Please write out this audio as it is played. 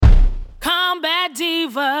Combat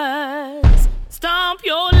Divas. Stomp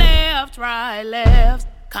your left, right, left.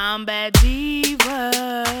 Combat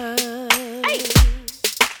Divas. Hey.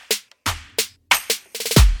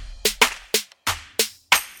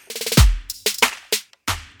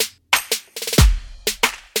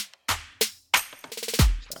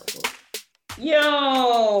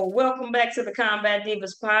 Yo, welcome back to the Combat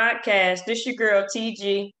Divas podcast. This your girl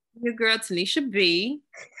TG. Your girl Tanisha B.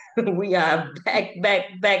 We are back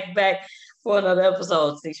for another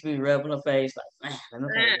episode. Tanisha B rubbing her face like,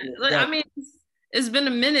 man. I mean, it's been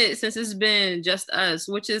a minute since it's been just us,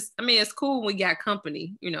 which is, I mean, it's cool when we got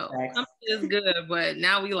company, you know. Thanks. Company is good, but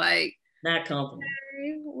now we like not company.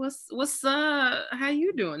 Hey, what's how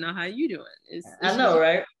you doing? Now, how you doing? It's I know,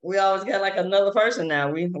 right? We always got like another person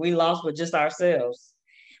now. We lost with just ourselves,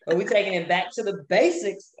 but we taking it back to the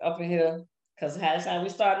basics up in here because that's how we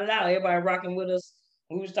started out. Everybody rocking with us.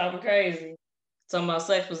 We was talking crazy, talking about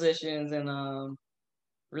sex positions and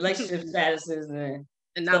relationship statuses and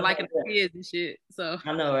not liking the kids and shit. So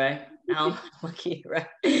I know, right? I don't like my kid, right?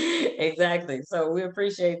 Exactly. So we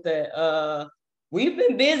appreciate that. We've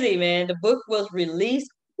been busy, man. The book was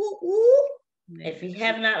released. Woo-woo. If you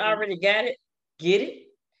have not already got it, get it.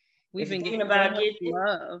 We've been getting about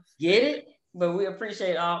get it. But we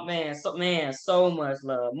appreciate so much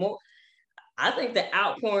love. More, I think the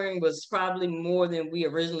outpouring was probably more than we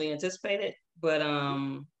originally anticipated. But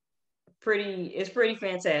it's pretty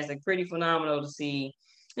fantastic, pretty phenomenal to see.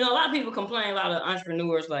 You know, a lot of people complain, a lot of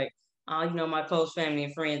entrepreneurs like, oh, you know, my close family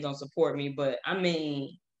and friends don't support me. But I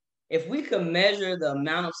mean, if we could measure the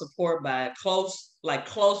amount of support by close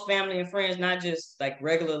family and friends, not just like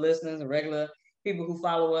regular listeners and regular people who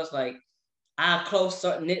follow us, like our close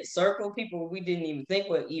knit circle, people we didn't even think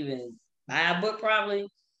would even buy a book probably,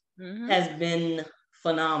 has been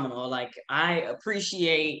phenomenal. Like I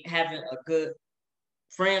appreciate having a good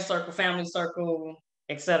friend circle, family circle,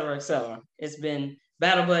 et cetera, et cetera. It's been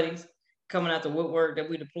battle buddies coming out the woodwork that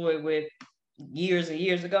we deployed with years and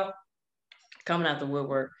years ago, coming out the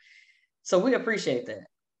woodwork. So we appreciate that.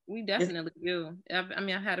 We definitely do. I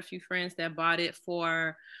mean, I've had a few friends that bought it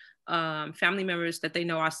for family members that they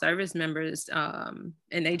know are service members, and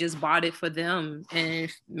they just bought it for them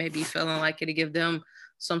and maybe feeling like it'd give them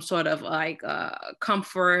some sort of like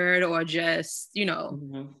comfort or just, you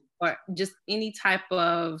know, or just any type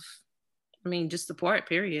of, I mean, just support,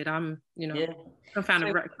 period. I'm, you know, couldn't find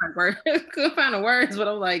the words, but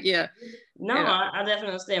I'm like, yeah. No, you know. I definitely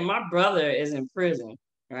understand. My brother is in prison,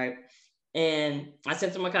 right? And I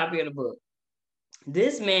sent him a copy of the book.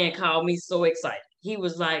 This man called me so excited. He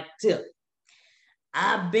was like, Tip,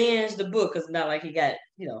 I binged the book because not like he got,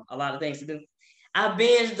 you know, a lot of things to do. I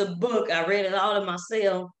binged the book. I read it all in my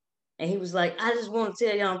cell. And he was like, I just want to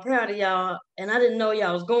tell y'all I'm proud of y'all. And I didn't know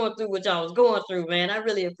y'all was going through what y'all was going through, man. I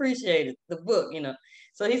really appreciated the book, you know.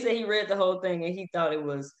 So he said he read the whole thing and he thought it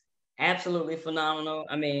was absolutely phenomenal.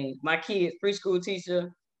 I mean, my kid's preschool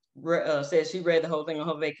teacher said she read the whole thing on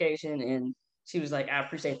her vacation and she was like, I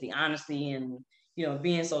appreciate the honesty and, you know,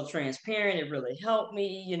 being so transparent. It really helped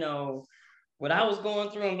me, you know, what I was going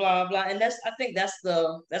through and blah, blah. And I think that's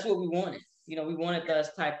what we wanted. You know, we wanted this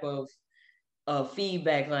type of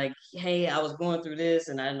feedback, like, hey, I was going through this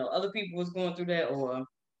and I know other people was going through that, or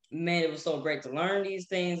man, it was so great to learn these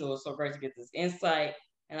things, or it was so great to get this insight.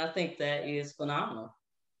 And I think that is phenomenal.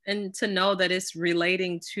 And to know that it's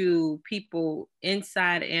relating to people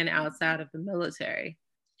inside and outside of the military.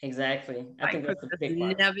 Exactly. I think that's the big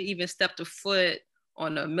part. Never even stepped a foot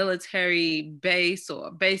on a military base or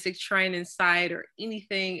a basic training site or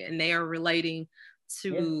anything, and they are relating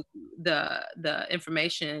to the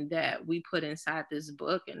information that we put inside this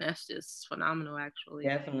book, and that's just phenomenal, actually.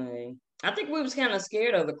 Definitely. I think we was kind of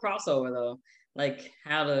scared of the crossover though, like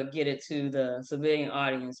how to get it to the civilian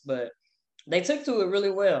audience, but they took to it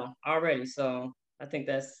really well already. So I think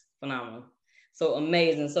that's phenomenal. So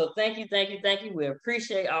amazing. So thank you. We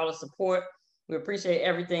appreciate all the support. We appreciate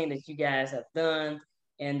everything that you guys have done.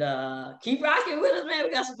 And keep rocking with us, man.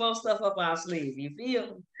 We got some more stuff up our sleeve. You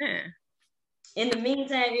feel? Yeah. In the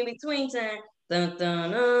meantime, in between time,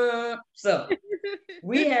 so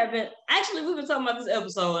we've been talking about this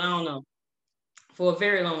episode, I don't know, for a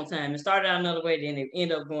very long time. It started out another way, then it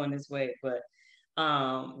ended up going this way. But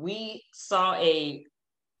we saw a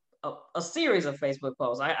series of Facebook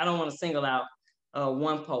posts. I don't want to single out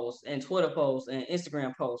one post and Twitter posts and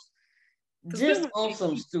Instagram posts just on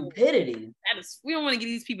some stupidity. We don't want to give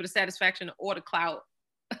these people the satisfaction or the clout.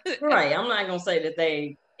 Right. I'm not gonna say that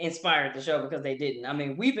they inspired the show because they didn't. I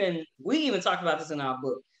mean, we even talked about this in our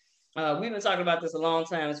book. We've been talking about this a long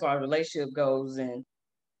time as far as relationship goes and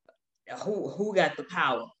who got the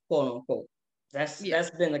power, quote unquote. That's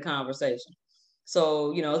been the conversation.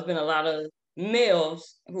 So, it's been a lot of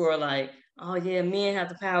males who are like, oh yeah, men have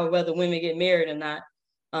the power whether women get married or not.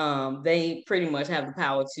 They pretty much have the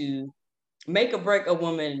power to make or break a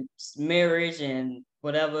woman's marriage and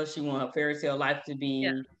whatever she want her fairy tale life to be,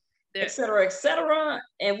 et cetera, et cetera.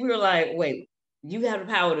 And we were like, wait, you have the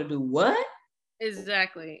power to do what?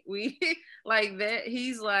 Exactly. We like that.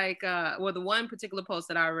 He's like, well, the one particular post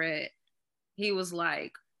that I read, he was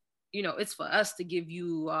like, it's for us to give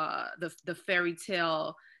you the fairy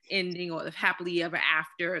tale ending or the happily ever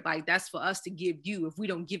after. Like, that's for us to give you. If we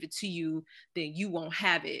don't give it to you, then you won't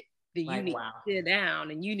have it. Then you need to sit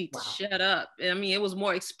down and you need to shut up. I mean, it was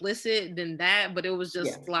more explicit than that, but it was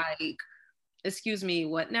just like, excuse me,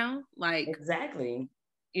 what now? Like, exactly.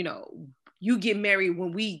 You get married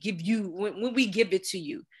when we give you, when we give it to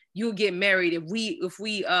you. You'll get married if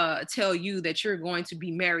we tell you that you're going to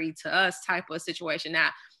be married to us, type of situation. Now,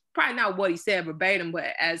 probably not what he said verbatim, but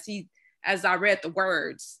as I read the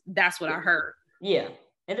words, that's what I heard. Yeah,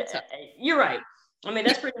 and you're right. I mean,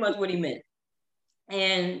 that's pretty much what he meant.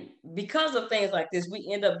 And because of things like this, we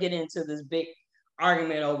end up getting into this big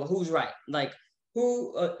argument over who's right. Like,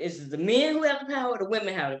 who is the men who have the power, or the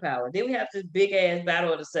women have the power? Then we have this big ass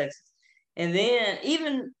battle of the sexes. And then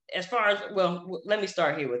even as far as, well, let me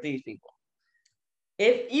start here with these people.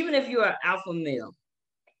 Even if you're an alpha male,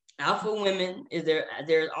 alpha women,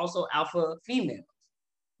 there's also alpha females.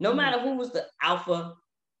 No matter who was the alpha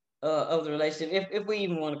of the relationship, if we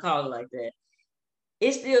even want to call it like that,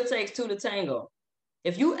 it still takes two to tango.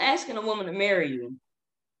 If you asking a woman to marry you,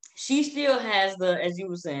 she still has as you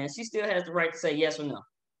were saying, she still has the right to say yes or no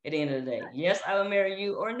at the end of the day. Yes, I will marry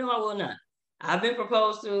you, or no, I will not. I've been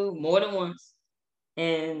proposed to more than once,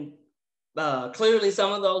 and clearly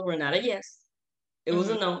some of those were not a yes. It was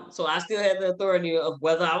a no. So I still had the authority of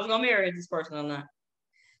whether I was going to marry this person or not.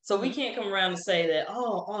 So we can't come around and say that,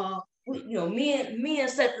 men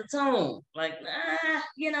set the tone. Like,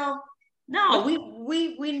 no,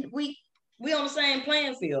 we on the same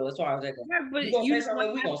playing field as far as that goes.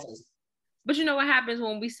 But you know what happens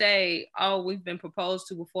when we say, oh, we've been proposed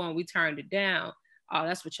to before and we turned it down? Oh,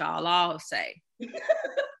 that's what y'all all say.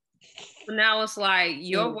 But now it's like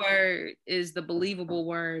your word is the believable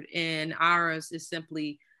word and ours is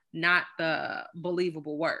simply not the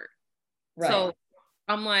believable word. Right. So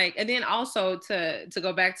I'm like, and then also to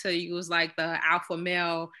go back to, you was like the alpha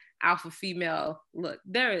male, alpha female. Look,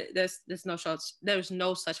 there's no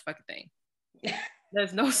such fucking thing.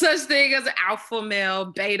 There's no such thing as an alpha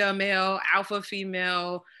male, alpha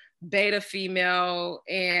female, beta female.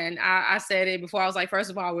 And I said it before. I was like,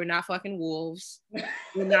 first of all, we're not fucking wolves.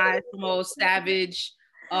 We're not the most savage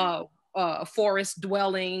forest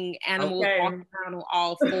dwelling animals walking around on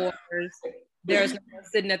all fours. There's no one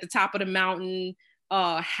sitting at the top of the mountain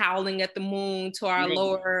howling at the moon to our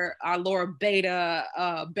lower beta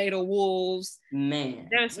wolves. Man,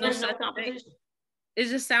 there's no competition. It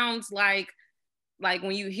just sounds like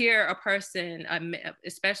when you hear a person,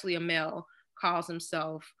 especially a male, calls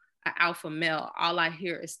himself an alpha male, all I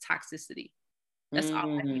hear is toxicity. That's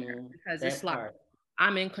all I hear, because it's like,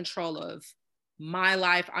 I'm in control of my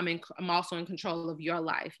life. I'm also in control of your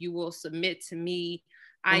life. You will submit to me.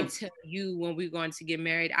 I tell you when we're going to get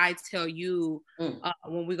married. I tell you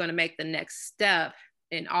when we're going to make the next step.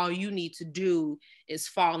 And all you need to do is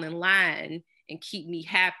fall in line and keep me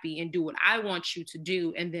happy and do what I want you to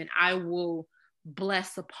do. And then I will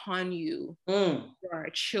bless upon you your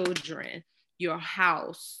children, your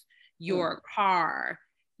house, your car,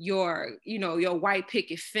 your white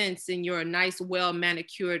picket fence and your nice, well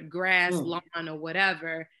manicured grass lawn or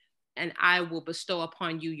whatever. And I will bestow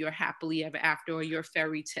upon you your happily ever after or your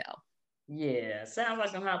fairy tale. Yeah, sounds like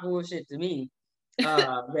some hot bullshit to me.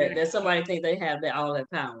 That somebody think they have all that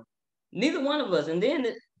power. Neither one of us. And then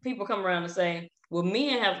people come around and say, well,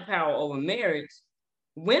 men have the power over marriage.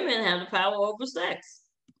 Women have the power over sex.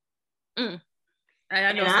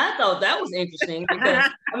 I thought that was interesting because,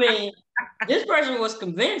 I mean, this person was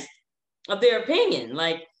convinced of their opinion.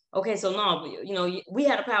 Like, okay, so no, we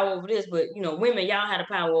had a power over this, but, women, y'all had a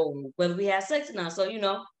power over whether we had sex or not. So,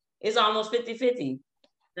 it's almost 50-50.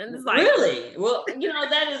 It's like, really? Well,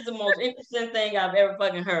 that is the most interesting thing I've ever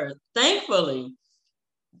fucking heard. Thankfully,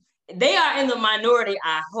 they are in the minority,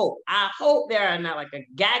 I hope. I hope there are not like a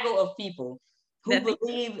gaggle of people who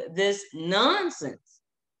believe this nonsense.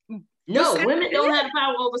 No, women don't have the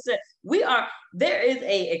power over sex. There is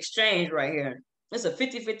a exchange right here. It's a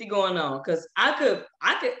 50-50 going on, because I could,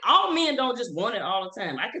 all men don't just want it all the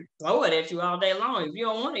time. I could throw it at you all day long. If you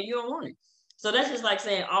don't want it, you don't want it. So that's just like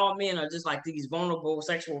saying all men are just like these vulnerable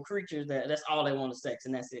sexual creatures that's all they want is sex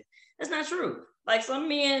and that's it. That's not true. Like some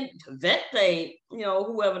men vet they,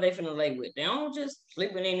 whoever they finna lay with. They don't just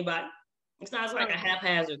sleep with anybody. It's not like a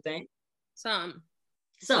haphazard thing. Some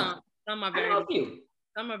are very good.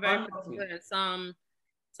 Some are very good.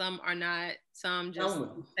 Some are not. Some just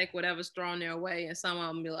take whatever's thrown their way, and some of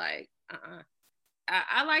them be like,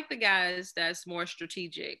 I like the guys that's more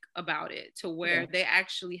strategic about it, to where they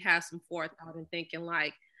actually have some forethought and thinking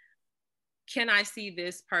like, can I see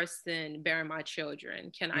this person bearing my children?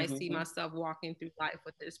 Can I see myself walking through life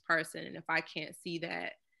with this person? And if I can't see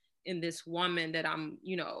that in this woman that I'm,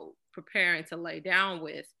 preparing to lay down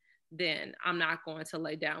with, then I'm not going to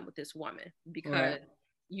lay down with this woman, because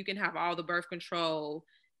you can have all the birth control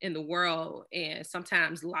in the world, and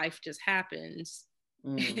sometimes life just happens.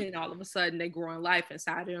 And all of a sudden they grow in life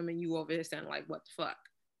inside of them, and you over here saying like, what the fuck?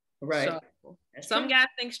 Right. So some guys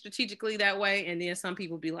think strategically that way, and then some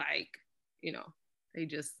people be like, they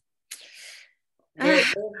just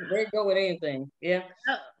they go with anything. Yeah,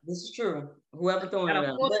 this is true. Whoever throwing it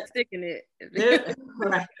out, stick in it.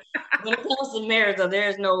 Right. When it comes to marriage, though,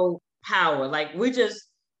 there's no power. Like we're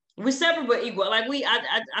separate but equal. Like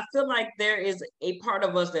I feel like there is a part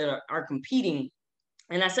of us that are competing.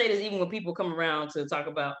 And I say this even when people come around to talk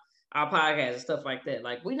about our podcast and stuff like that.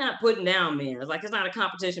 Like, we're not putting down men. It's like, it's not a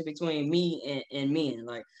competition between me and men.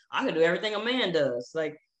 Like, I can do everything a man does.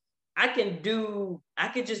 Like, I can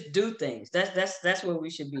just do things. That's where we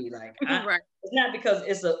should be. Like, right. It's not because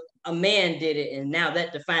it's a man did it and now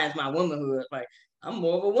that defines my womanhood. Like, I'm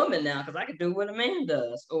more of a woman now because I can do what a man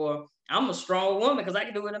does. Or I'm a strong woman because I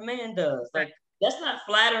can do what a man does. Like, that's not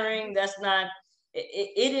flattering. That's not...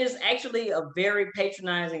 It is actually a very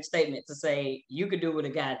patronizing statement to say you could do what a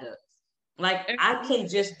guy does. Like, I can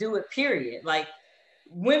just do it, period. Like,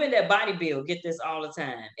 women that body build get this all the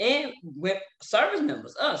time. And with service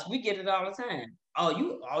members, us, we get it all the time. All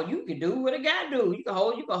you can do what a guy do. You can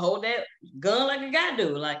hold that gun like a guy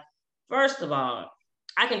do. Like, first of all,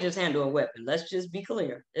 I can just handle a weapon. Let's just be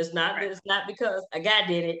clear. It's not because a guy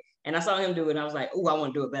did it and I saw him do it and I was like, oh, I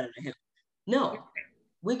want to do it better than him. No,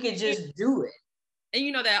 we could just do it.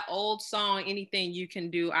 And that old song, anything you can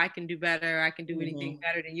do, I can do better. I can do anything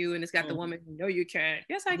better than you. And it's got the woman, no, you can't.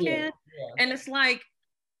 Yes, I can. Yeah. And it's like,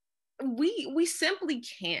 we simply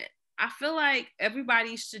can't. I feel like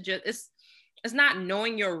everybody should just, it's not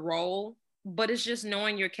knowing your role, but it's just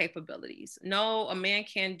knowing your capabilities. No, a man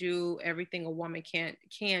can't do everything a woman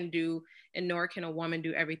can do, and nor can a woman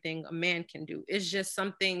do everything a man can do. It's just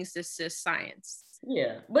some things that's just science.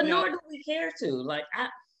 Yeah, but nor do we care to. Like,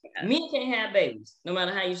 men can't have babies, no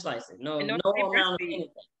matter how you slice it. No amount of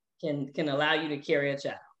anything can allow you to carry a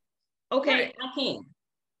child. Okay, right. I can.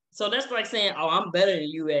 So that's like saying, oh, I'm better than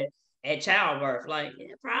you at childbirth. Like,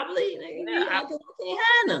 yeah, probably. I can't have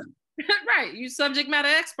them. Right, you subject matter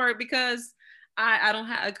expert because I don't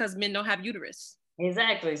have, because men don't have uterus.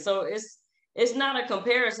 Exactly. So it's not a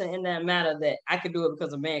comparison in that matter that I could do it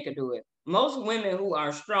because a man could do it. Most women who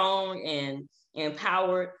are strong and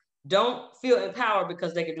empowered don't feel empowered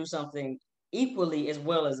because they can do something equally as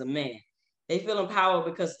well as a man. They feel empowered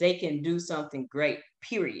because they can do something great,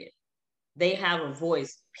 period. They have a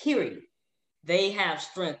voice, period. They have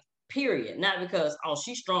strength, period. Not because, oh,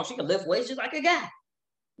 she's strong, she can lift weights just like a guy.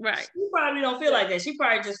 Right. She probably don't feel like that. She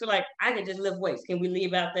probably just feel like, I can just lift weights. Can we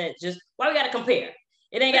leave out that? Just, why we got to compare?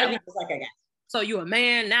 It ain't got to be just like a guy. So you a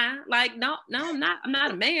man now? Like, no, I'm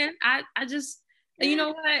not a man. I just... And you know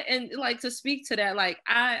what? And like, to speak to that, like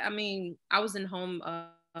I mean, I was in the Home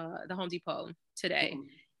Depot today,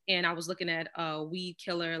 and I was looking at weed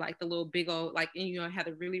killer, like the little big old, like, and it had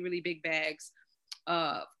the really, really big bags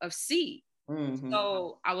of seed.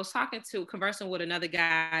 So I was conversing with another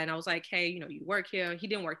guy, and I was like, hey, you work here. He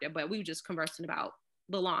didn't work there, but we were just conversing about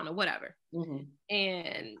the lawn or whatever.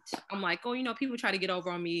 And I'm like, oh, people try to get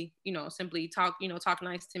over on me, simply talk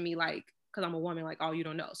nice to me, like, because I'm a woman, like, oh, you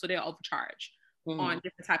don't know. So they'll overcharge on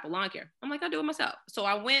different type of lawn care. I'm like, I'll do it myself. So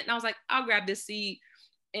I went and I was like, I'll grab this seed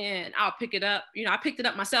and I'll pick it up. I picked it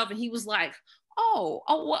up myself, and he was like, oh,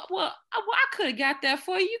 what? I could have got that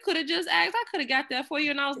for you. You could have just asked. I could have got that for you.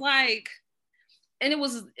 And I was like, and it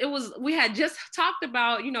was, we had just talked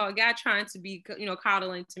about, a guy trying to be,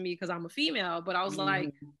 coddling to me because I'm a female, but I was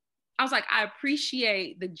like, I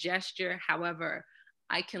appreciate the gesture. However,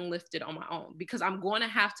 I can lift it on my own, because I'm going to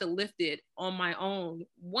have to lift it on my own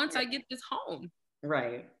once I get this home.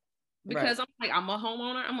 Right. Because I'm like, I'm a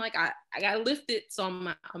homeowner. I'm like, I got to lift it. So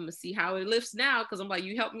I'm going to see how it lifts now. Because I'm like,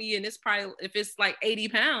 you help me. And it's probably, if it's like 80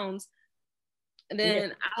 pounds,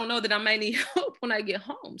 then I don't know that I might need help when I get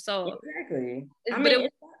home. So exactly.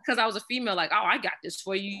 But because I was a female, like, oh, I got this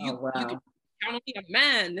for you. You can count on me, I'm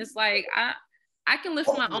man. It's like I can lift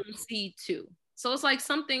my own seed too. So it's like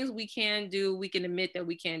some things we can do, we can admit that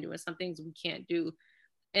we can do, and some things we can't do.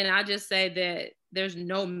 And I just say that there's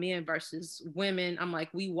no men versus women. I'm like,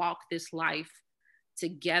 we walk this life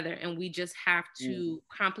together, and we just have to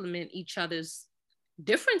complement each other's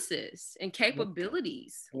differences and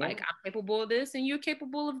capabilities. Like, I'm capable of this and you're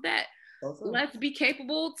capable of that. Let's be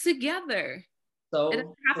capable together. So it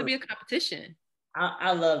doesn't have to be a competition.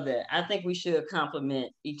 I love that. I think we should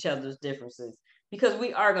complement each other's differences, because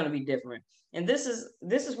we are going to be different. And this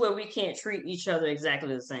is where we can't treat each other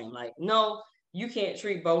exactly the same. Like, no, you can't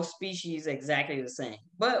treat both species exactly the same.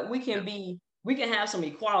 But we can have some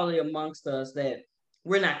equality amongst us, that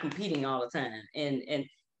we're not competing all the time. And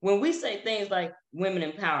when we say things like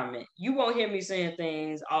women empowerment, you won't hear me saying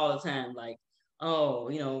things all the time like, oh,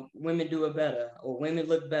 women do it better, or women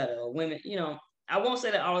look better, or women, I won't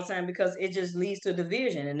say that all the time, because it just leads to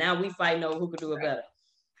division. And now we fight over who could do it better.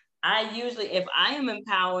 I usually, if I am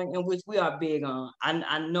empowering, and which we are big on,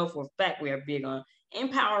 I know for a fact we are big on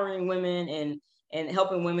empowering women and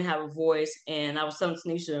helping women have a voice. And I was telling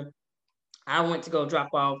Tanisha, I went to go drop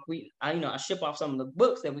off. I ship off some of the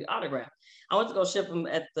books that we autographed. I went to go ship them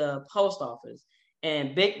at the post office,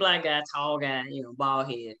 and big black guy, tall guy,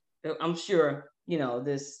 bald head. I'm sure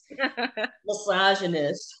this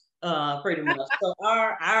misogynist. Pretty much. So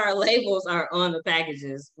our labels are on the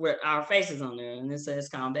packages with our faces on there, and it says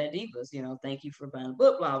Combat Divas. Thank you for buying the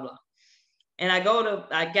book, blah blah. And I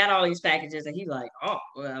got all these packages, and he's like, oh,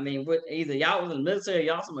 well, I mean, either y'all was in the military,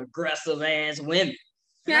 or y'all some aggressive ass women.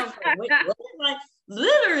 And I was like, wait, what? Like,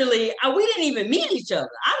 literally, we didn't even meet each other.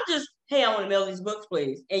 I'm just, hey, I want to mail these books,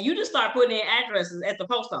 please. And you just start putting in addresses at the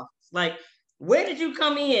post office. Like, where did you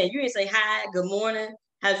come in? You didn't say hi, good morning,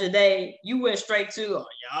 how's your day? You went straight to, oh,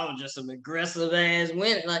 y'all just some aggressive ass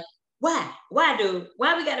women. Like, why? Why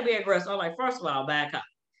we got to be aggressive? I'm like, first of all, buy a copy,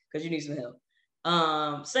 because you need some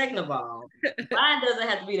help. Second of all, why does it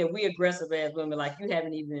have to be that we aggressive ass women? Like, you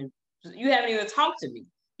haven't even talked to me.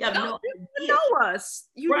 You have no idea. Know us.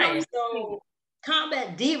 You right. So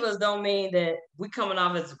Combat Divas don't mean that we coming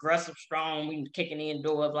off as aggressive, strong, we kicking in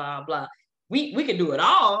doors, blah blah. We can do it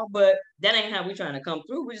all, but that ain't how we trying to come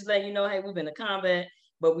through. We just letting you know, hey, we've been to combat,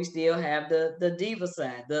 but we still have the diva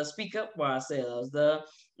side, the speak up for ourselves, the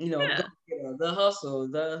the hustle,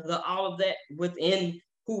 the all of that within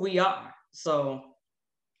who we are. So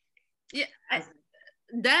yeah,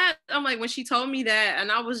 that I'm like, when she told me that,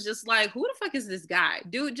 and I was just like, who the fuck is this guy?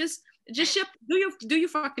 Dude, just ship, do your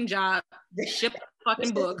fucking job, ship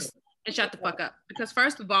fucking books, and shut the fuck up. Because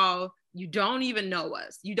first of all, you don't even know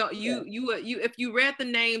us. You don't you if you read the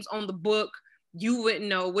names on the book, you wouldn't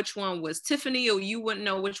know which one was Tiffany, or you wouldn't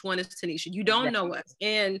know which one is Tanisha. You don't know us.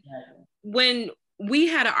 And when we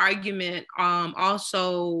had an argument,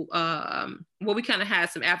 also, well, we kind of had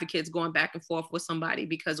some advocates going back and forth with somebody,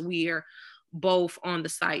 because we're both on the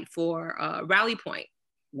site for Rally Point.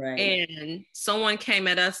 Right. And someone came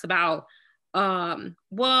at us about,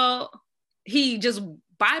 well, he just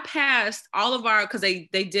bypassed all of our, because they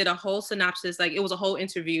did a whole synopsis, like it was a whole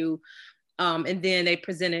interview, and then they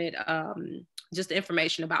presented just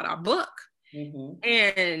information about our book. Mm-hmm.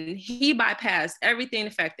 And he bypassed everything,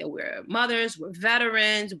 the fact that we're mothers, we're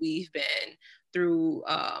veterans, we've been through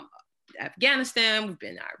Afghanistan, we've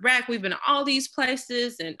been in Iraq, we've been in all these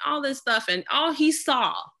places and all this stuff, and all he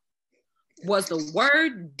saw was the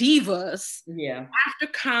word divas after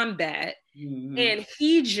combat. Mm-hmm. And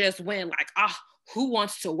he just went like, oh, who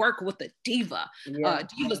wants to work with a diva?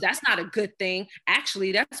 Divas, that's not a good thing.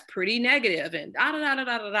 Actually, that's pretty negative, and da da da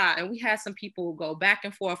da da da. And we had some people go back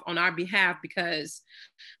and forth on our behalf, because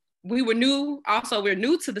we were new. Also, we're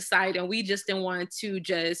new to the site, and we just didn't want to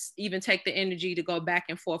just even take the energy to go back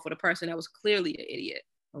and forth with a person that was clearly an idiot.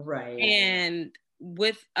 Right. And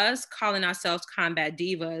with us calling ourselves Combat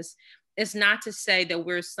Divas, it's not to say that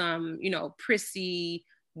we're some, prissy,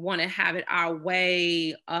 want to have it our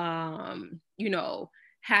way,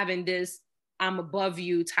 having this I'm above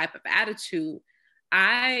you type of attitude.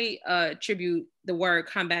 I attribute the word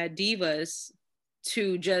Combat Divas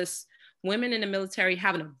to just women in the military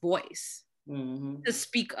having a voice, mm-hmm. to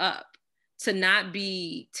speak up, to not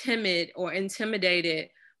be timid or intimidated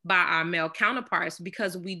by our male counterparts,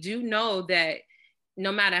 because we do know that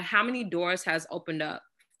no matter how many doors has opened up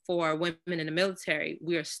for women in the military,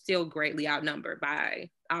 we are still greatly outnumbered by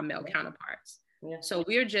our male counterparts. Yeah. So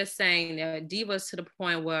we're just saying that divas to the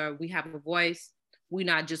point where we have a voice. We're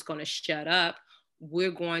not just going to shut up. We're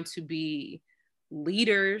going to be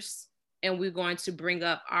leaders, and we're going to bring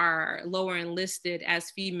up our lower enlisted as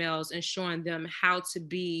females and showing them how to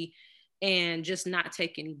be and just not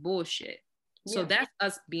take any bullshit. So that's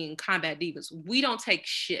us being combat divas. We don't take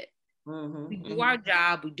shit. Mm-hmm, we do our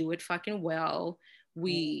job. We do it fucking well.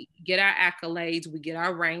 We get our accolades. We get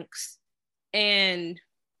our ranks. And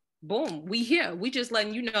boom, we here. We just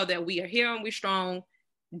letting you know that we are here and we're strong.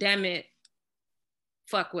 Damn it.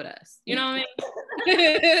 Fuck with us. You know what I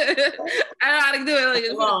mean? I don't know how to do it.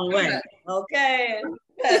 Like, long way. Okay.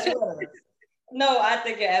 That's what No, I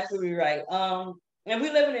think you're absolutely right. And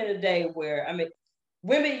we're living in a day where, I mean,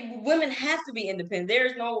 women have to be independent.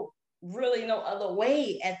 There's really no other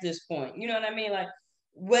way at this point. You know what I mean? Like,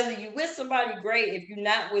 whether you're with somebody, great. If you're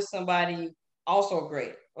not with somebody, also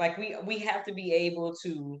great. Like, we have to be able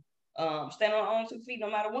to stand on our own 2 feet, no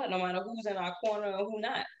matter what, no matter who's in our corner or who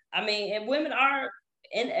not. I mean, and women are,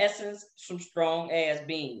 in essence, some strong ass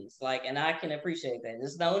beings. Like, and I can appreciate that.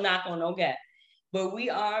 There's no knock on no guy. But we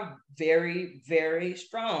are very, very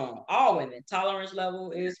strong. All women. Tolerance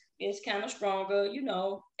level is kind of stronger, you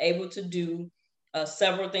know, able to do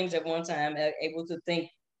several things at one time, able to think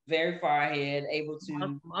very far ahead, able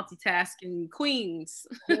to multitasking queens.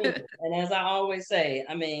 And as I always say,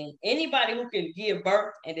 I mean, anybody who can give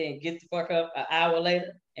birth and then get the fuck up an hour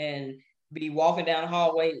later and be walking down the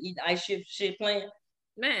hallway eating ice shit playing.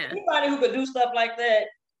 Man. Anybody who could do stuff like that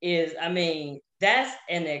is, I mean, that's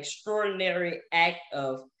an extraordinary act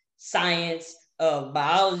of science, of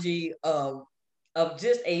biology, of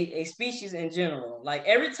just a species in general. Like,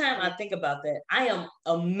 every time I think about that, I am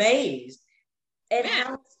amazed at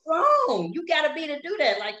how strong you gotta be to do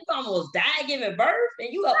that. Like, you almost died giving birth and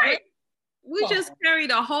you up. Right. We just carried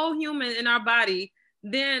a whole human in our body,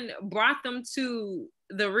 then brought them to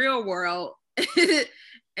the real world,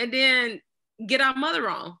 and then get our mother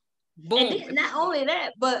on. Boom. And then, not only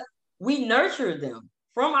that, but we nurtured them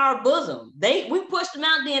from our bosom. We pushed them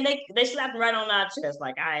out there and they slapped them right on our chest,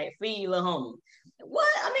 like, all right, feed you, little homie. What?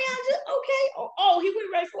 I mean, I just, okay. Oh, he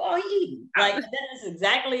went right for all he eating. Like, that is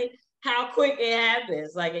exactly how quick it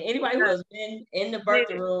happens. Like, anybody who has been in the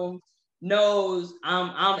birthing room knows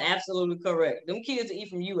I'm absolutely correct. Them kids eat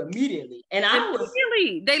from you immediately. And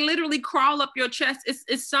they literally crawl up your chest.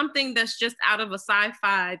 It's something that's just out of a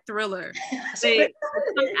sci-fi thriller. They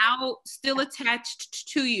come out still attached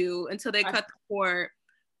to you until they cut the cord,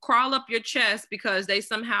 crawl up your chest because they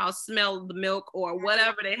somehow smell the milk or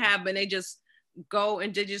whatever they have, and they just go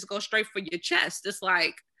straight for your chest. It's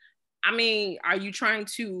like, I mean, are you trying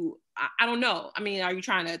to, I don't know. I mean, are you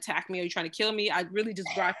trying to attack me? Are you trying to kill me? I really just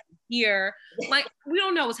brought you here. Like, we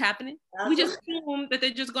don't know what's happening. We just assume that they're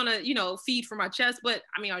just gonna, you know, feed from my chest. But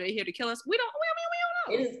I mean, are they here to kill us? We don't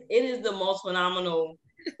know. It is the most phenomenal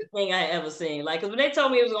thing I ever seen. Like, 'cause when they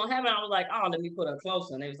told me it was gonna happen, I was like, oh, let me put her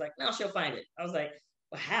closer. And they was like, no, she'll find it. I was like,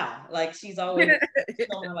 well, how? Like, she's always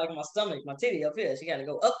like my stomach, my titty up here. She got to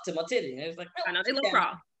go up to my titty. And it was like, no, I know they look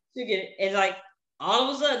raw. You get it. And like,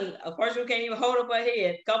 all of a sudden, a person who can't even hold up her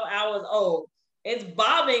head, a couple hours old, it's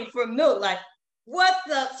bobbing for milk. Like, what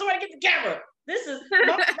the? Somebody get the camera. This is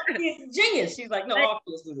my kid's genius. She's like, no, all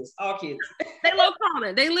kids do this. All kids. They low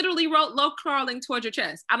crawling. They literally wrote low crawling towards your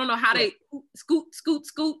chest. I don't know how they scoot,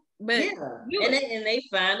 but and they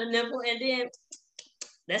find the nipple, and then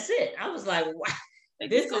that's it. I was like, wow.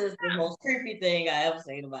 This is the most creepy thing I ever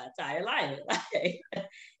seen in my entire life. Like,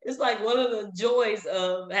 it's like one of the joys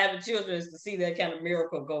of having children is to see that kind of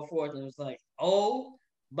miracle go forth. And it's like, oh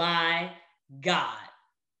my God.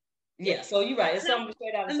 Yeah, so you're right. It's something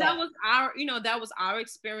straight out of and that was our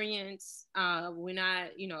experience. We're not,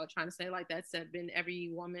 trying to say like that's been every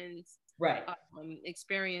woman's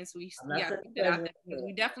experience. We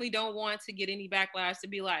definitely don't want to get any backlash to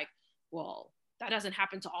be like, well, that doesn't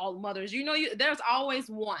happen to all mothers. There's always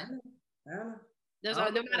one. No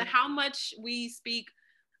matter how much we speak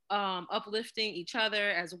uplifting each other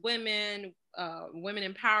as women,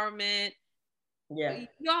 women empowerment. Yeah,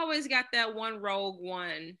 you always got that one rogue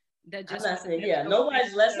one that just.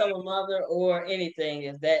 Nobody's less of a mother or anything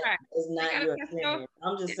if that is not your opinion.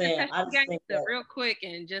 I'm just saying. I just think that real quick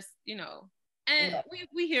and just and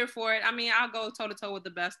we here for it. I mean, I'll go toe to toe with the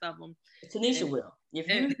best of them. Tanisha will. If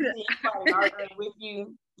you see anybody arguing with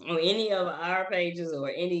you on any of our pages or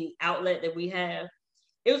any outlet that we have,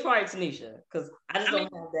 it was probably Tanisha, because I just don't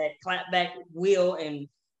have that clap back will and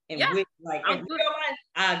with, like, in real life,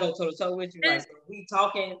 I go toe to toe with you. Like, we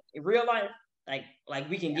talking in real life, like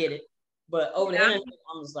we can get it, but over the internet,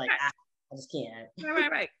 I'm just like, I just can't.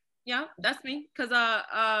 Right. Yeah, that's me. Cause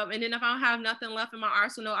and then if I don't have nothing left in my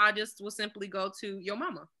arsenal, I just will simply go to your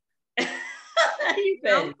mama. That's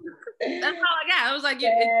all I got. I was like,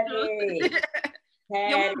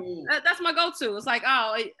 that's my go-to. It's like,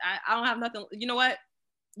 oh, I don't have nothing. You know what?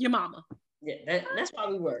 Your mama. Yeah, that's why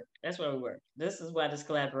we work. That's why we work. This is why this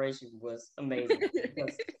collaboration was amazing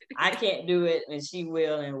because I can't do it and she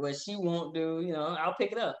will, and what she won't do, I'll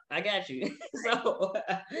pick it up. I got you. so,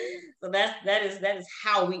 so that is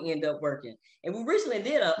how we end up working. And we recently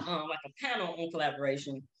did a like a panel on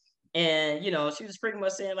collaboration, and she was pretty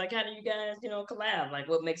much saying like, how do you guys collab? Like,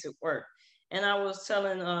 what makes it work? And I was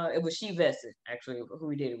telling it was She Vested actually who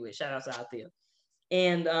we did it with. Shout out to Althea.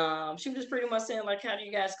 And she was just pretty much saying like, how do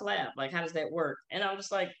you guys collab? Like, how does that work? And I'm just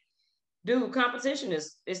like, dude, competition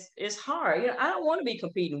is hard. I don't want to be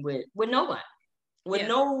competing with nobody, with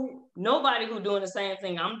nobody who's doing the same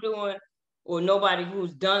thing I'm doing, or nobody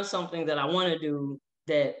who's done something that I want to do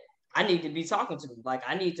that I need to be talking to. Like,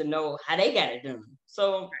 I need to know how they got it done.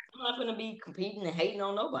 So I'm not going to be competing and hating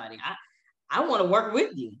on nobody. I want to work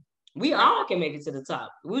with you. We all can make it to the top.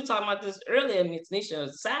 We were talking about this earlier, Miss Nisha,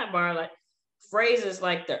 sidebar, like, phrases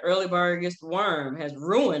like the early bird gets the worm has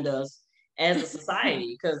ruined us as a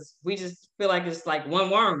society because we just feel like it's like one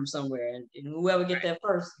worm somewhere, and whoever get there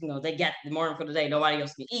first, they got the worm for the day. Nobody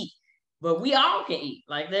else can eat, but we all can eat.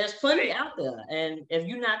 Like, there's plenty out there, and if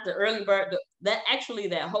you're not the early bird,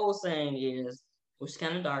 that whole saying is, which is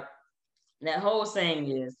kind of dark. That whole saying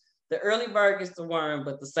is the early bird gets the worm,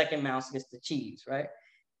 but the second mouse gets the cheese, right?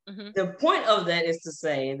 Mm-hmm. The point of that is to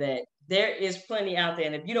say that there is plenty out there,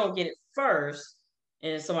 and if you don't get it first,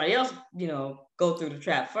 and somebody else, go through the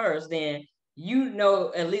trap first, then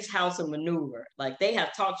at least how to maneuver. Like, they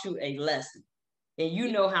have taught you a lesson,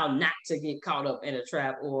 and how not to get caught up in a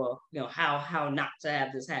trap, or how not to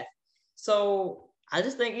have this happen. So I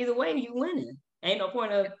just think either way, you winning. Ain't no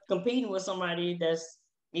point of competing with somebody that's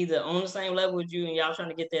either on the same level with you and y'all trying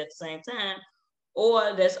to get there at the same time,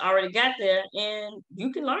 or that's already got there and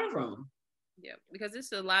you can learn from them. Yeah, because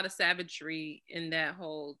there's a lot of savagery in that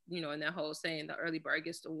whole, saying the early bird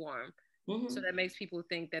gets the worm. Mm-hmm. So that makes people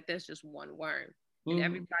think that there's just one worm. Mm-hmm. And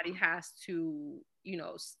everybody has to,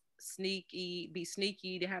 be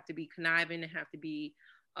sneaky. They have to be conniving. They have to be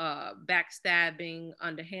backstabbing,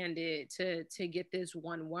 underhanded to get this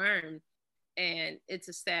one worm. And it's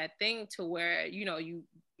a sad thing to where,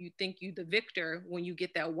 you think you the victor when you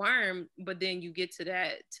get that worm, but then you get to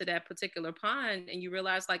that particular pond and you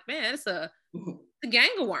realize like, man, it's a gang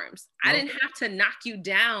of worms. I didn't have to knock you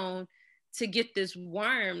down to get this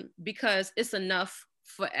worm because it's enough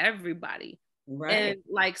for everybody. Right. And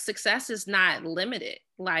like, success is not limited.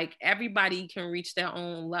 Like, everybody can reach their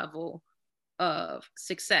own level of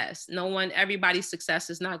success. Everybody's success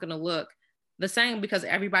is not going to look the same because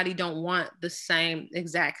everybody don't want the same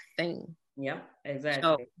exact thing. Yeah, exactly.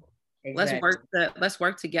 So let's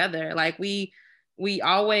work together. Like, we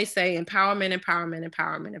always say empowerment,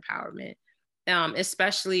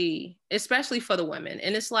 especially for the women.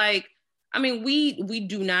 And it's like, I mean, we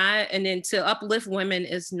do not, and then to uplift women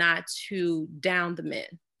is not to down the men.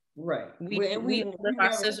 Right. We uplift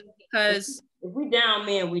our sisters because if we down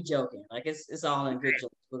men, we joking. Like, it's all in good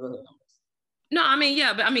jokes. No, I mean,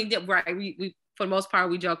 yeah, but I mean, yeah, right. We for the most part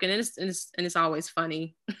we joking, and it's always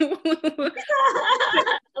funny. Because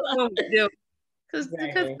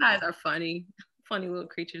guys are funny little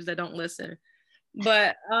creatures that don't listen.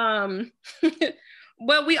 But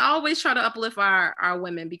but we always try to uplift our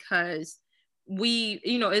women because we,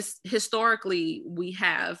 it's historically we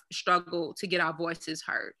have struggled to get our voices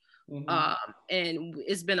heard. Mm-hmm. And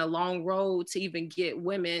it's been a long road to even get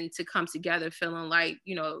women to come together feeling like,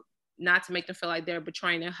 not to make them feel like they're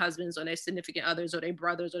betraying their husbands or their significant others or their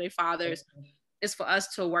brothers or their fathers. Mm-hmm. It's for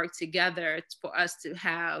us to work together. It's for us to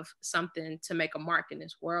have something to make a mark in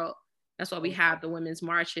this world. That's why we have the women's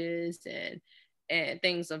marches and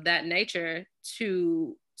things of that nature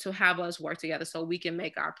to have us work together so we can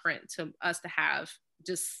make our print, to us to have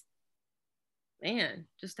to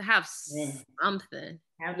have something.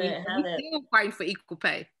 We still fighting for equal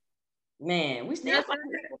pay. Man, we still fighting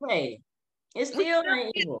for equal pay. It still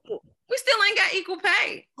ain't equal. We still ain't got equal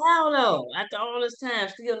pay. Hell no. After all this time,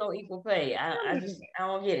 still no equal pay. I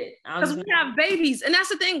don't get it. Because we have babies. And that's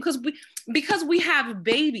the thing, because we have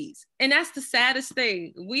babies. And that's the saddest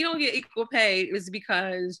thing. We don't get equal pay is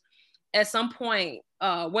because at some point,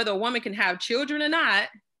 whether a woman can have children or not,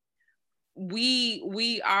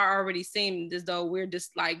 we are already seeing as though we're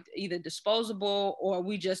just like either disposable or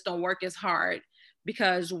we just don't work as hard.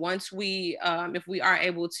 Because once we, if we are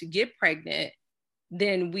able to get pregnant,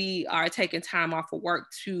 then we are taking time off of work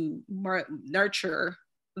to nurture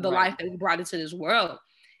the life that we brought into this world.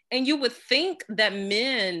 And you would think that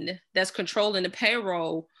men that's controlling the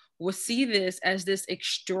payroll would see this as this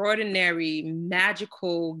extraordinary,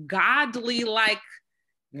 magical, godly-like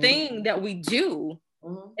thing that we do.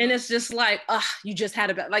 Mm-hmm. And it's just like, you just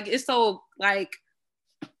had a, like, it's so like,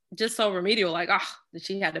 just so remedial, like, oh,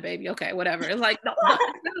 she had a baby, okay, whatever. It's like, no,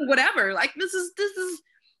 whatever. Like, this is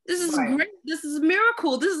right. Great. This is a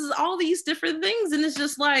miracle. This is all these different things, and it's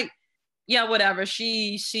just like, yeah, whatever.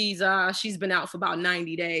 She's been out for about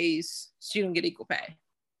 90 days. She don't get equal pay.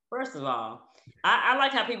 First of all, I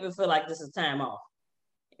like how people feel like this is time off.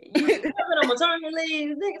 You've been on maternity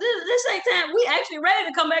leave. This ain't time. We actually ready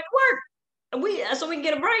to come back to work. So we can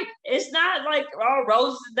get a break. It's not like all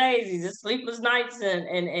roses and daisies. It's sleepless nights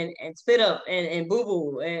and spit up and boo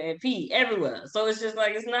boo and pee everywhere. So it's just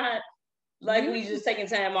like, it's not like we just taking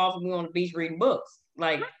time off and we on the beach reading books.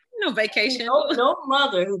 Like, no vacation. No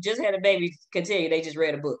mother who just had a baby can tell you they just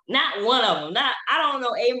read a book. Not one of them. I don't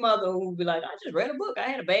know a mother who would be like, I just read a book. I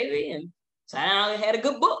had a baby and so I had a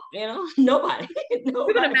good book. You know, nobody.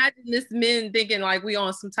 You can imagine this men thinking like we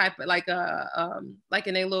on some type of like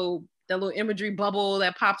in a little imagery bubble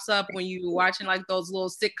that pops up when you watching like those little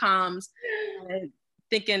sitcoms, and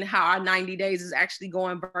thinking how our 90 days is actually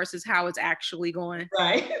going versus how it's actually going.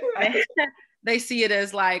 Right. They see it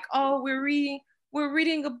as like, oh, we're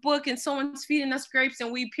reading a book and someone's feeding us grapes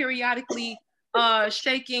and we periodically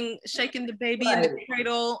shaking the baby in the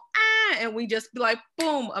cradle, and we just be like,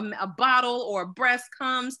 boom, a bottle or a breast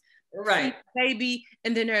comes, right, baby,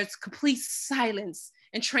 and then there's complete silence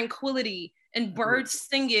and tranquility and birds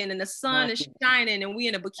singing and the sun is shining and we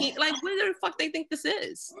in a bikini. Like, where the fuck they think this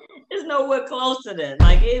is? It's nowhere close to that.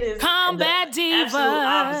 Like, it is Combat Divas.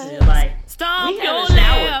 Opposite. Like, stomp your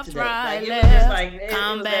left, right, left. Like,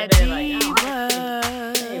 Combat Divas.